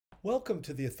Welcome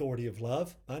to the Authority of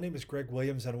Love. My name is Greg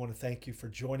Williams, and I want to thank you for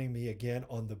joining me again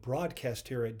on the broadcast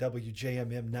here at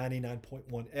WJMM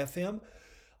 99.1 FM.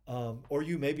 Or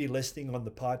you may be listening on the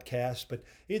podcast, but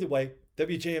either way,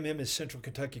 WJMM is Central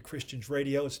Kentucky Christians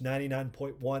Radio. It's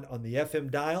 99.1 on the FM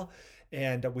dial,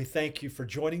 and we thank you for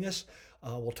joining us.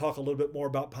 We'll talk a little bit more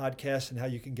about podcasts and how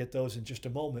you can get those in just a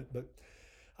moment, but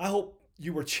I hope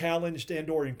you were challenged and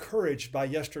or encouraged by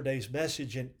yesterday's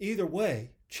message, and either way,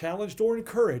 challenged or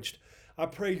encouraged, I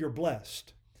pray you're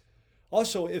blessed.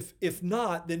 Also, if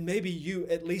not, then maybe you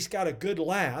at least got a good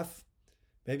laugh,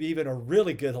 maybe even a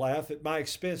really good laugh at my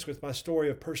expense with my story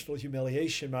of personal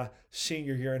humiliation my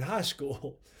senior year in high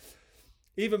school.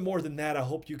 Even more than that, I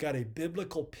hope you got a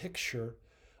biblical picture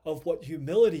of what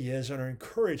humility is and are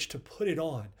encouraged to put it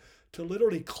on, to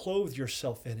literally clothe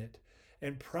yourself in it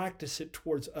and practice it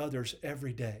towards others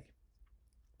every day.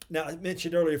 Now, I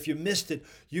mentioned earlier, if you missed it,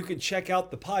 you can check out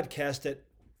the podcast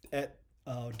at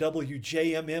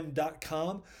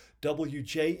WJMM.com,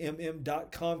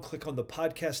 WJMM.com. Click on the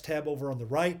podcast tab over on the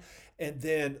right, and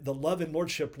then the Love and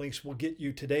Lordship links will get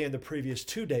you today and the previous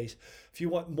 2 days. If you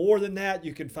want more than that,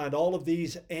 you can find all of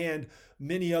these and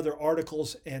many other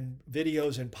articles and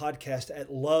videos and podcasts at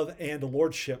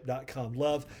loveandlordship.com,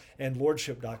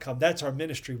 loveandlordship.com. That's our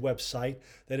ministry website.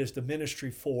 That is the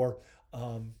ministry for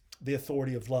the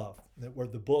Authority of Love, where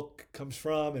the book comes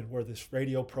from and where this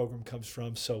radio program comes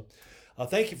from. So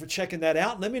thank you for checking that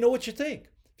out. And let me know what you think.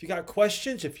 If you got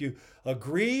questions, if you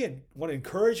agree and want to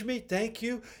encourage me, thank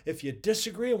you. If you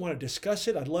disagree and want to discuss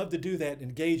it, I'd love to do that and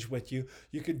engage with you.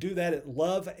 You can do that at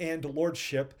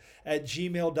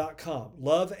loveandlordship@gmail.com,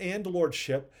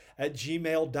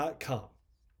 loveandlordship@gmail.com.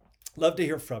 Love to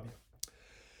hear from you.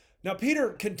 Now, Peter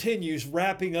continues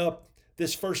wrapping up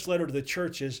this first letter to the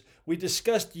churches. We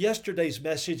discussed yesterday's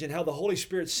message and how the Holy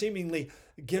Spirit seemingly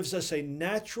gives us a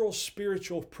natural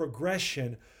spiritual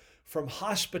progression from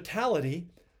hospitality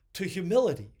to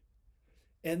humility.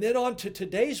 And then on to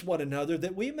today's one another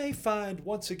that we may find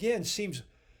once again seems,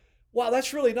 wow,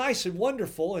 that's really nice and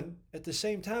wonderful. And at the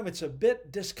same time, it's a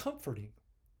bit discomforting.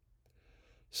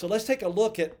 So let's take a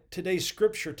look at today's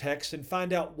scripture text and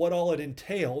find out what all it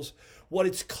entails, what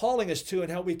it's calling us to,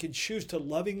 and how we can choose to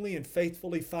lovingly and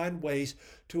faithfully find ways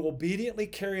to obediently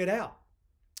carry it out.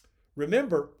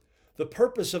 Remember, the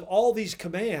purpose of all these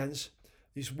commands,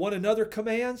 these one another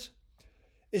commands,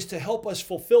 is to help us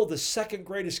fulfill the second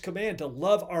greatest command, to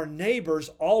love our neighbors,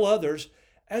 all others,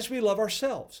 as we love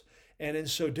ourselves, and in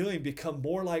so doing become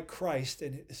more like Christ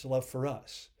and His love for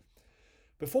us.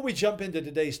 Before we jump into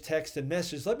today's text and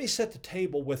message, let me set the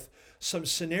table with some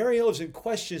scenarios and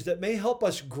questions that may help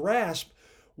us grasp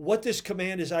what this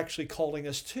command is actually calling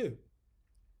us to.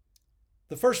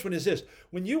 The first one is this: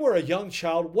 when you were a young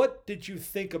child, what did you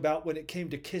think about when it came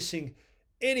to kissing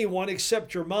anyone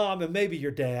except your mom and maybe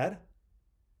your dad?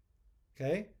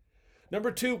 Okay. Number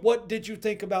two, what did you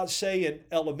think about, say, in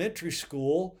elementary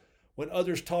school when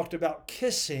others talked about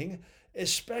kissing,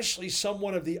 especially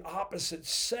someone of the opposite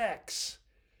sex?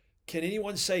 Can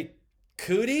anyone say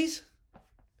cooties?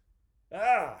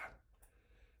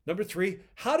 Number three,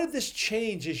 how did this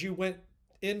change as you went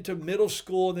into middle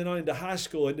school and then on into high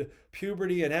school, into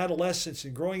puberty and adolescence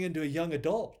and growing into a young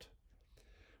adult?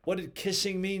 What did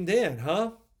kissing mean then,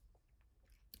 huh?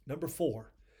 Number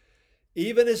four,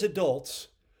 even as adults,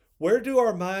 where do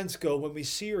our minds go when we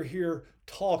see or hear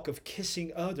talk of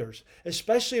kissing others,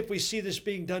 especially if we see this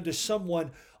being done to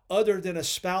someone other than a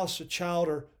spouse, a child,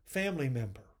 or family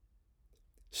member?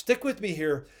 Stick with me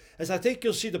here, as I think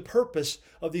you'll see the purpose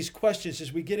of these questions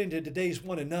as we get into today's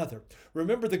one another.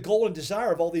 Remember, the goal and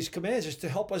desire of all these commands is to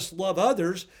help us love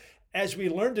others as we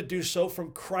learn to do so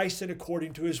from Christ and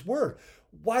according to His Word.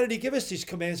 Why did He give us these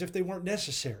commands if they weren't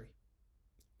necessary?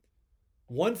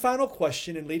 One final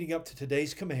question in leading up to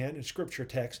today's command and scripture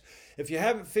text. If you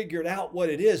haven't figured out what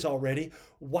it is already,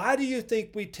 why do you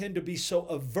think we tend to be so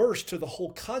averse to the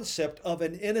whole concept of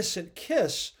an innocent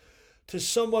kiss to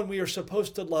someone we are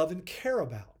supposed to love and care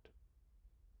about?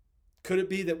 Could it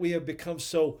be that we have become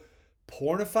so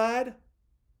pornified?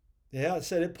 Yeah, I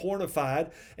said it,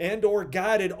 pornified, and or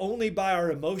guided only by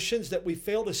our emotions that we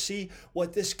fail to see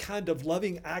what this kind of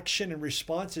loving action and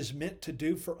response is meant to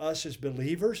do for us as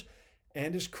believers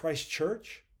and as Christ's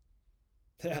church?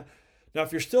 Now,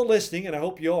 if you're still listening, and I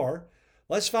hope you are,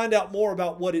 let's find out more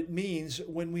about what it means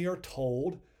when we are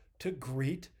told to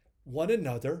greet one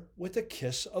another with a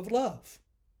kiss of love.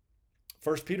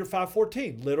 1 Peter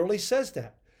 5:14 literally says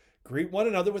that. Greet one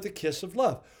another with a kiss of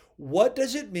love. What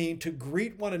does it mean to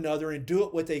greet one another and do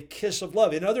it with a kiss of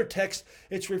love? In other texts,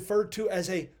 it's referred to as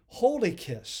a holy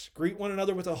kiss. Greet one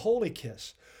another with a holy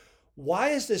kiss. Why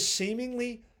is this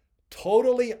seemingly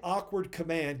totally awkward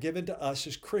command given to us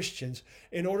as Christians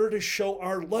in order to show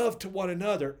our love to one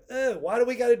another. Why do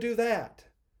we got to do that?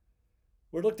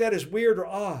 We're looked at as weird or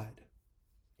odd.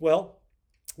 Well,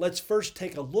 let's first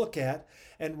take a look at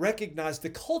and recognize the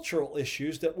cultural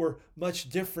issues that were much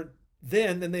different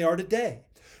then than they are today.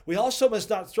 We also must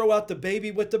not throw out the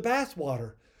baby with the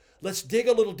bathwater. Let's dig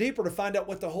a little deeper to find out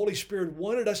what the Holy Spirit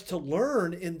wanted us to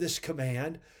learn in this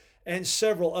command and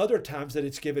several other times that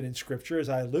it's given in Scripture, as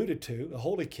I alluded to, the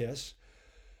holy kiss,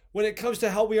 when it comes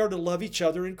to how we are to love each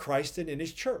other in Christ and in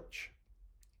His church.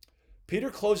 Peter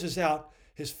closes out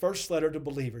his first letter to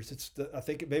believers. I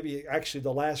think it may be actually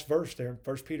the last verse there in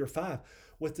 1 Peter 5,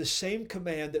 with the same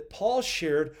command that Paul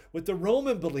shared with the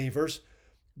Roman believers: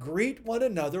 greet one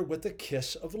another with a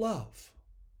kiss of love.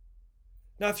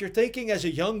 Now, if you're thinking as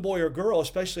a young boy or girl,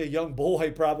 especially a young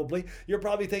boy probably, you're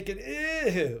probably thinking,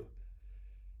 ew.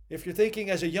 If you're thinking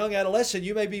as a young adolescent,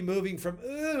 you may be moving from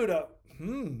ew to,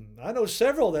 I know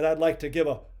several that I'd like to give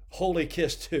a holy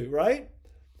kiss to, right?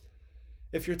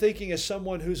 If you're thinking as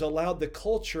someone who's allowed the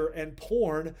culture and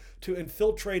porn to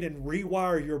infiltrate and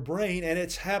rewire your brain, and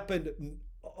it's happened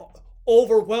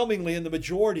overwhelmingly in the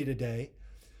majority today,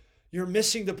 you're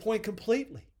missing the point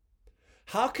completely.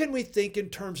 How can we think in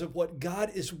terms of what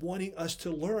God is wanting us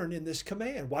to learn in this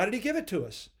command? Why did He give it to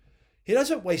us? He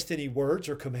doesn't waste any words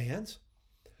or commands.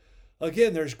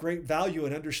 Again, there's great value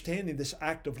in understanding this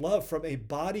act of love from a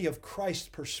body of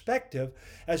Christ perspective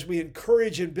as we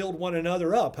encourage and build one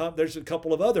another up. There's a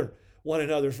couple of other one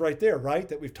another's right there, right,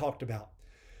 that we've talked about.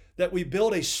 That we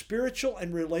build a spiritual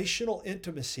and relational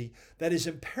intimacy that is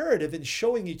imperative in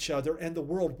showing each other and the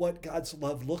world what God's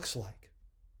love looks like.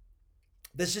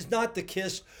 This is not the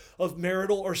kiss of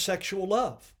marital or sexual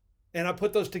love. And I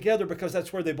put those together because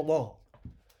that's where they belong.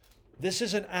 This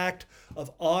is an act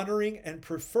of honoring and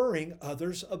preferring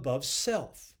others above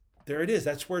self. There it is.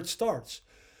 That's where it starts.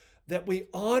 That we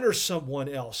honor someone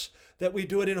else, that we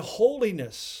do it in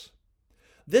holiness.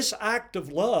 This act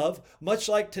of love, much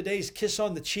like today's kiss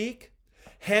on the cheek,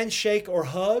 handshake, or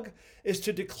hug, is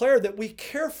to declare that we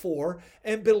care for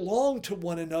and belong to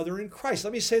one another in Christ.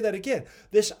 Let me say that again.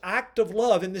 This act of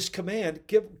love in this command,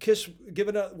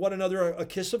 giving one another a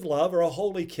kiss of love or a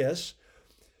holy kiss,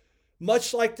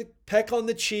 much like the peck on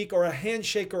the cheek or a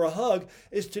handshake or a hug,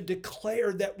 is to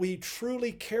declare that we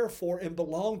truly care for and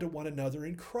belong to one another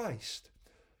in Christ.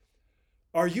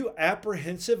 Are you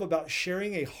apprehensive about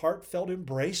sharing a heartfelt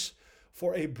embrace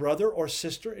for a brother or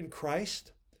sister in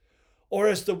Christ? Or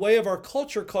has the way of our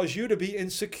culture caused you to be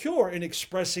insecure in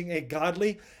expressing a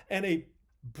godly and a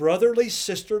brotherly,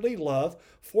 sisterly love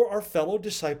for our fellow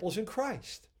disciples in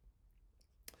Christ?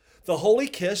 The holy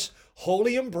kiss,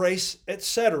 holy embrace,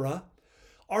 etc.,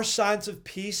 are signs of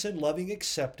peace and loving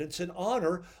acceptance and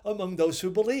honor among those who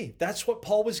believe. That's what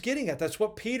Paul was getting at. That's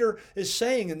what Peter is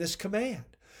saying in this command.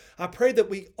 I pray that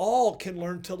we all can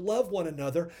learn to love one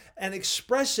another and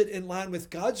express it in line with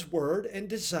God's word and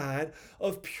design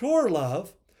of pure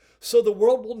love, so the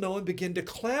world will know and begin to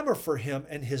clamor for Him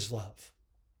and His love.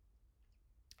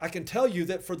 I can tell you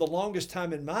that for the longest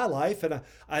time in my life, and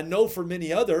I know for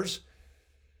many others,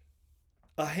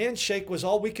 a handshake was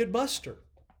all we could muster.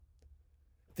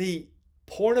 The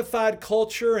pornified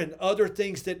culture and other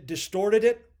things that distorted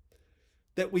it,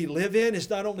 that we live in, has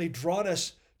not only drawn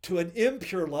us to an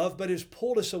impure love, but has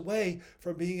pulled us away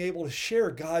from being able to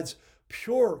share God's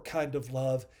pure kind of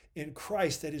love in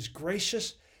Christ that is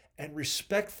gracious and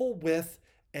respectful with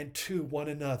and to one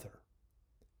another.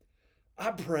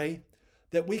 I pray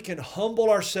that we can humble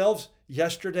ourselves,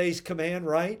 yesterday's command,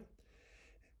 right?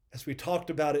 As we talked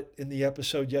about it in the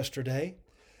episode yesterday,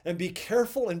 and be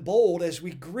careful and bold as we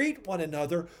greet one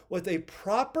another with a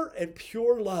proper and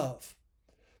pure love.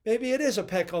 Maybe it is a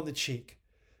peck on the cheek,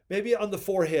 maybe on the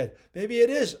forehead, maybe it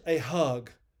is a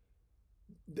hug,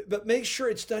 but make sure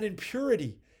it's done in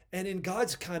purity and in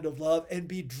God's kind of love, and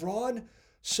be drawn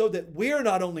so that we're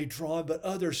not only drawn, but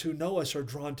others who know us are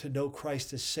drawn to know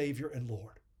Christ as Savior and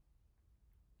Lord.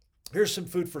 Here's some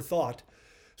food for thought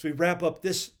as we wrap up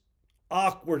this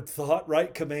awkward thought,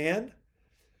 right? Command.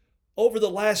 Over the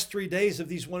last 3 days of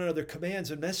these one another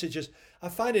commands and messages, I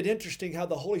find it interesting how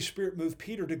the Holy Spirit moved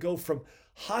Peter to go from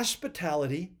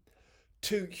hospitality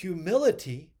to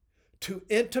humility to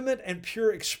intimate and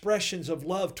pure expressions of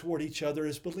love toward each other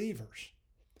as believers.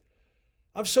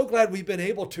 I'm so glad we've been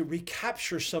able to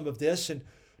recapture some of this and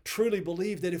truly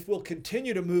believe that if we'll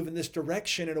continue to move in this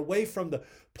direction and away from the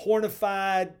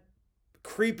pornified,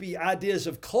 creepy ideas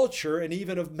of culture and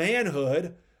even of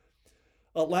manhood,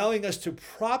 allowing us to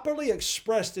properly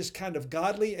express this kind of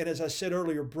godly and, as I said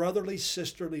earlier, brotherly,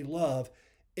 sisterly love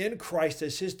in Christ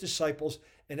as His disciples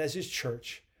and as His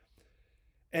church,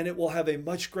 And it will have a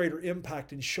much greater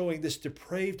impact in showing this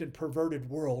depraved and perverted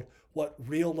world what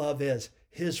real love is,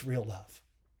 His real love.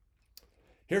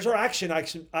 Here's our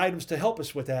action items to help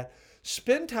us with that.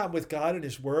 Spend time with God and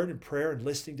His Word and prayer and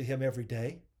listening to Him every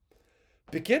day.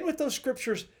 Begin with those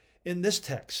scriptures in this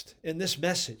text, in this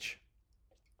message.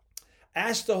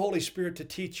 Ask the Holy Spirit to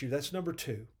teach you. That's number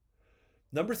 2.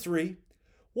 Number 3,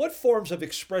 what forms of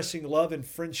expressing love and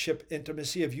friendship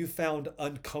intimacy have you found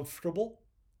uncomfortable?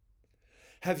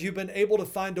 Have you been able to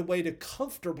find a way to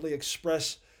comfortably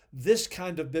express this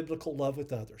kind of biblical love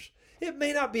with others? It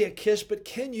may not be a kiss, but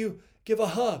can you give a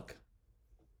hug?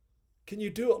 Can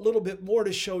you do a little bit more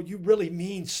to show you really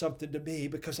mean something to me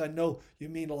because I know you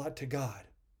mean a lot to God?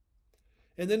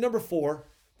 And then number 4,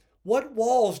 what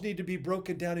walls need to be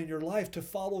broken down in your life to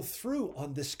follow through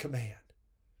on this command?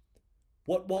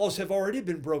 What walls have already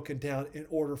been broken down in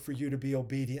order for you to be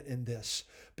obedient in this?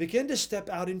 Begin to step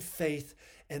out in faith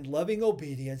and loving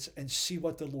obedience and see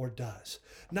what the Lord does.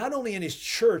 Not only in His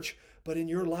church, but in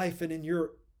your life and in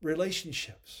your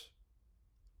relationships.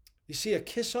 You see, a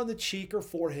kiss on the cheek or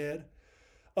forehead,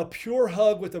 a pure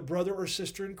hug with a brother or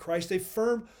sister in Christ, a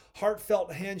firm,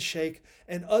 heartfelt handshake,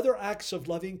 and other acts of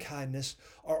loving kindness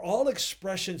are all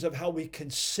expressions of how we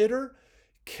consider,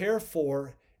 care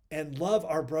for, and love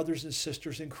our brothers and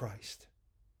sisters in Christ.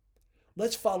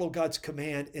 Let's follow God's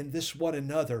command in this one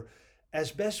another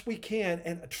as best we can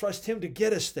and trust Him to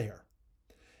get us there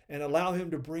and allow Him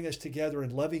to bring us together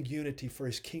in loving unity for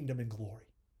His kingdom and glory.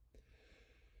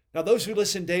 Now, those who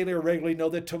listen daily or regularly know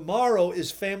that tomorrow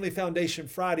is Family Foundation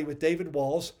Friday with David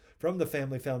Walls from the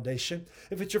Family Foundation.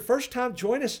 If it's your first time,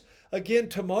 join us again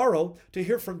tomorrow to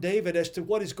hear from David as to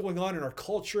what is going on in our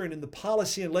culture and in the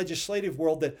policy and legislative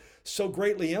world that so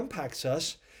greatly impacts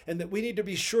us, and that we need to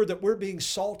be sure that we're being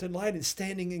salt and light and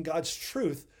standing in God's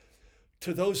truth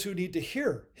to those who need to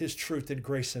hear His truth and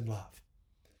grace and love.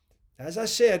 As I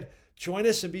said, join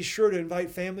us and be sure to invite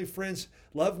family, friends,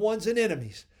 loved ones, and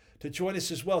enemies to join us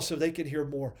as well so they can hear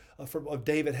more from what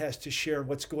David has to share and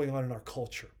what's going on in our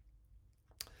culture.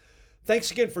 Thanks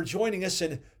again for joining us.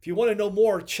 And if you want to know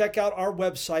more, check out our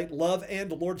website,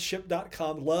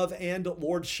 loveandlordship.com,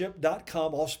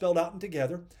 loveandlordship.com, all spelled out and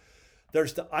together.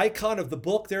 There's the icon of the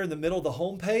book there in the middle of the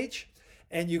homepage,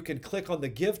 and you can click on the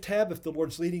Give tab if the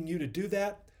Lord's leading you to do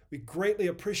that. We greatly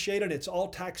appreciate it. It's all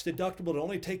tax deductible. It'll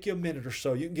only take you a minute or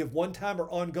so. You can give one time or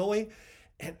ongoing.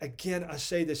 And again, I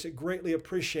say this, I greatly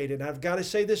appreciate it. And I've got to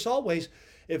say this always,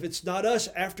 if it's not us,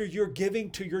 after you're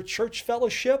giving to your church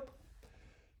fellowship,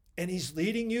 and He's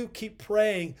leading you, keep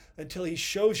praying until He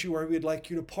shows you where He'd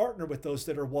like you to partner with those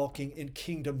that are walking in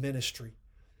kingdom ministry.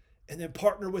 And then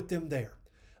partner with them there.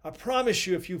 I promise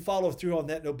you, if you follow through on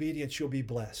that in obedience, you'll be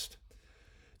blessed.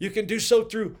 You can do so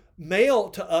through mail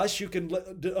to us. You can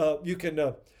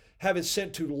have it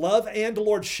sent to Love and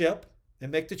Lordship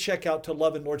and make the check out to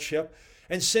Love and Lordship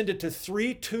and send it to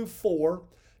 324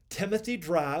 Timothy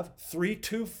Drive,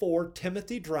 324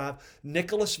 Timothy Drive,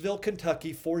 Nicholasville,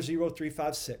 Kentucky,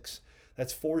 40356.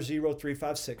 That's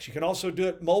 40356. You can also do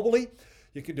it mobilely.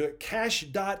 You can do it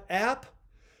cash.app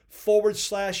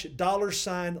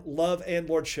 /$ Love and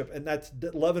Lordship. And that's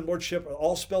Love and Lordship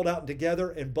all spelled out and together,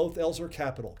 and both L's are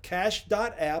capital.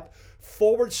 Cash.app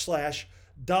 /$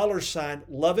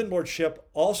 Love and Lordship,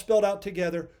 all spelled out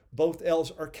together, both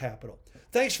L's are capital.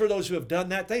 Thanks for those who have done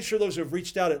that. Thanks for those who have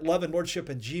reached out at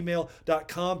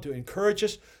loveandlordship@gmail.com to encourage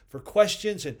us for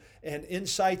questions and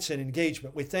insights and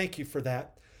engagement. We thank you for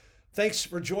that. Thanks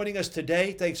for joining us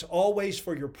today. Thanks always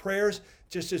for your prayers,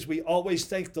 just as we always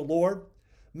thank the Lord.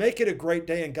 Make it a great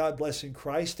day, and God bless in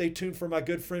Christ. Stay tuned for my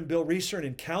good friend Bill Reeser and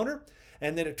Encounter.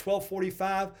 And then at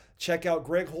 12:45, check out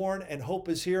Greg Horn and Hope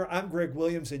is Here. I'm Greg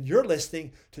Williams, and you're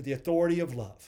listening to The Authority of Love.